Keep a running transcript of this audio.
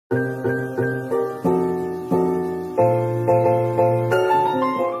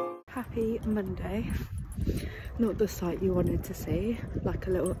Happy Monday. Not the sight you wanted to see, like a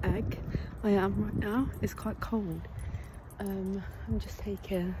little egg. I am right now. It's quite cold. I'm just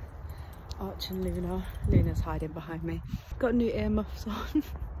taking Arch and Luna. Luna's hiding behind me. Got new earmuffs on.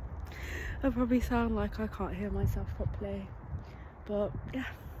 I probably sound like I can't hear myself properly, but yeah,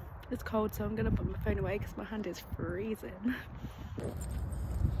 it's cold, so I'm gonna put my phone away because my hand is freezing.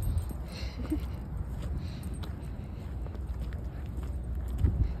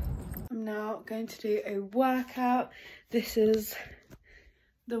 I'm now going to do a workout. This is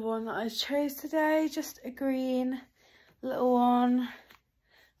the one that I chose today, just a green little one.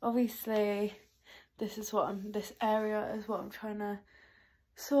 Obviously this is what this area is what I'm trying to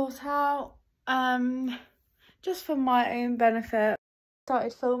sort out, just for my own benefit.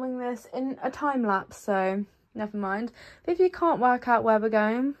 Started filming this in a time lapse, so never mind. But if you can't work out where we're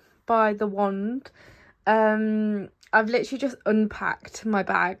going by the wand, I've literally just unpacked my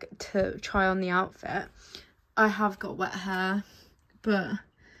bag to try on the outfit. I have got wet hair, but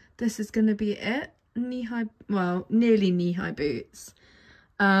this is going to be it. Knee-high, well, nearly knee-high boots.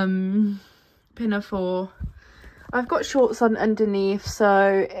 Pinafore. I've got shorts on underneath,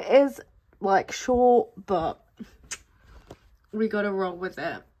 so it is like short, but we gotta roll with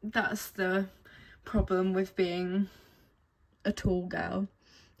it. That's the problem with being a tall girl.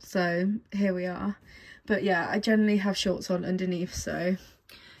 So here we are. But yeah, I generally have shorts on underneath, so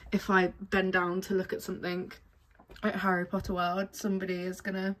if I bend down to look at something at Harry Potter World, somebody is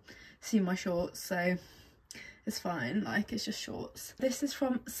gonna see my shorts, so it's fine. Like, it's just shorts. This is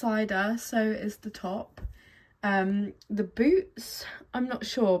from Cider, so is the top. The boots, I'm not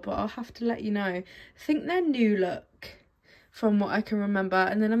sure, but I'll have to let you know. I think they're new look from what I can remember.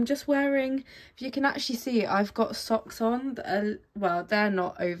 And then I'm just wearing, if you can actually see, I've got socks on that are, well, they're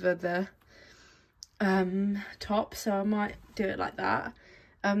not over the top, so I might do it like that.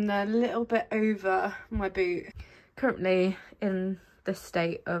 They're a little bit over my boot. Currently in this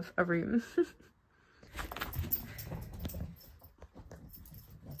state of a room.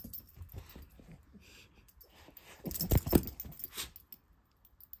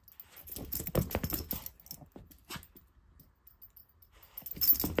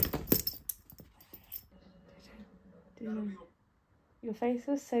 Your face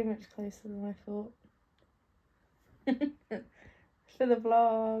was so much closer than I thought. For the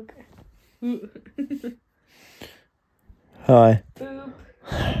vlog. Hi. Boop.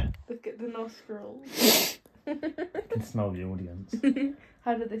 Look at the nostrils. I can smell the audience.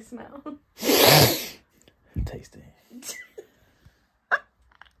 How do they smell? Tasty.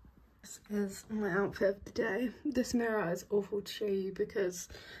 This is my outfit of the day. This mirror is awful to show you because,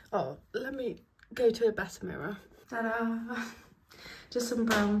 oh, let me go to a better mirror. Ta-da! Just some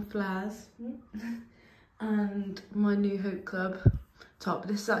brown flares and my new Hope Club top.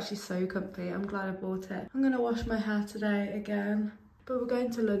 This is actually so comfy. I'm glad I bought it. I'm gonna wash my hair today again, but we're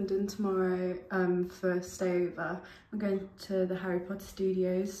going to London tomorrow for a stayover. I'm going to the Harry Potter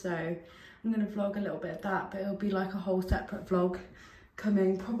studios, so I'm gonna vlog a little bit of that, but it'll be like a whole separate vlog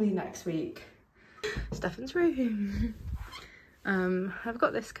coming probably next week. Stephen's room. I've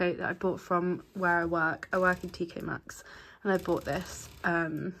got this coat that I bought from where I work. I work in TK Maxx, and I bought this.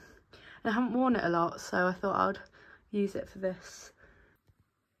 And I haven't worn it a lot, so I thought I'd use it for this.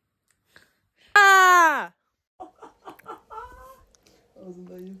 Ah! That was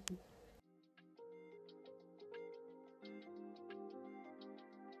amazing.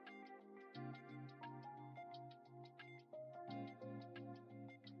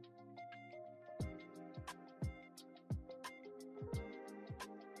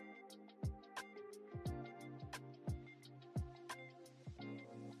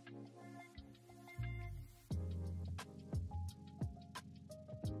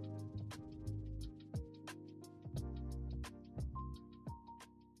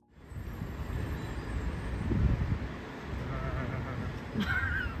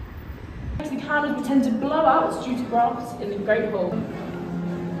 The cannons tend to blow out due to grass in the Great Hall.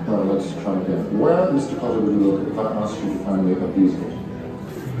 Well, let's try again. Where, Mr. Potter, would you look if I asked you to find me a beetle?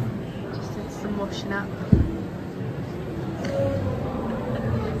 Just did some washing up.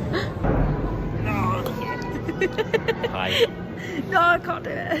 Hi. No, I can't do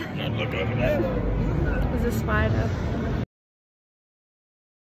it. No, look over there. There's a spider.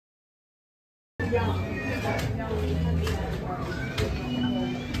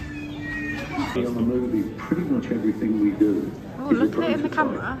 On the movie, pretty much everything we do. Oh, look at it in the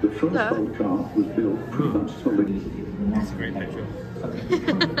camera. The first boat car was built pretty much solid. That's a great picture.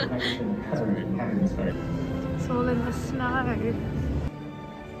 It's all in the snow.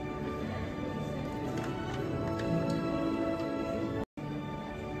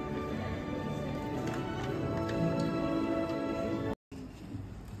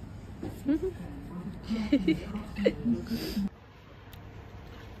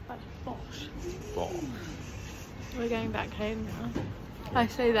 We're going back home now. I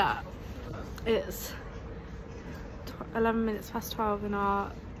say that it's 11 minutes past 12 and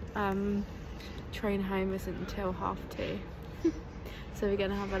our train home isn't until 2:30. So we're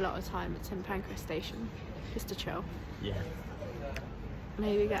going to have a lot of time at St Pancras station just to chill. Yeah.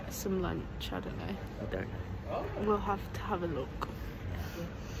 Maybe get some lunch, I don't know. I don't know. We'll have to have a look.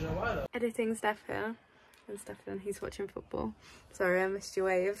 Editing Steph here. And Stephen, he's watching football. Sorry, I missed your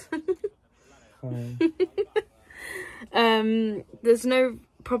wave. There's no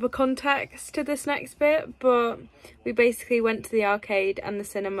proper context to this next bit, but we basically went to the arcade and the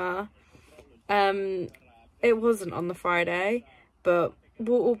cinema. It wasn't on the Friday, but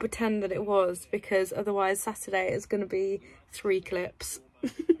we'll all pretend that it was, because otherwise Saturday is going to be 3 clips.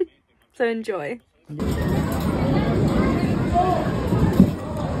 So enjoy.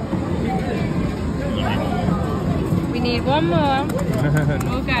 We need one more.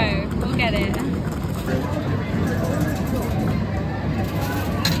 We'll go. We'll get it.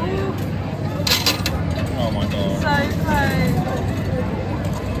 Oh my god. So close.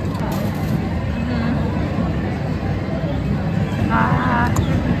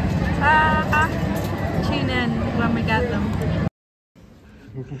 Tune in when we get them.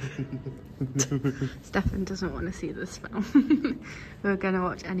 Stefan doesn't want to see this film. We're gonna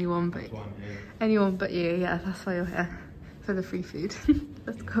watch Anyone But You. Yeah, that's why you're here, for the free food.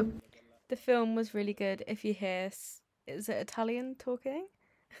 Let's go. The film was really good. If you hear, is it Italian talking?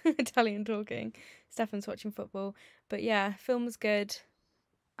 Italian talking. Stefan's watching football. But yeah, film was good,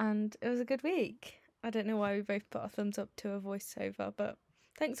 and it was a good week. I don't know why we both put our thumbs up to a voiceover, but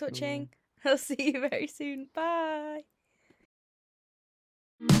thanks for watching. I'll see you very soon. Bye.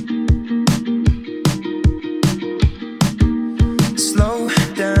 Slow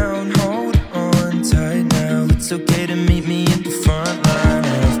down, hold on tight now. It's okay to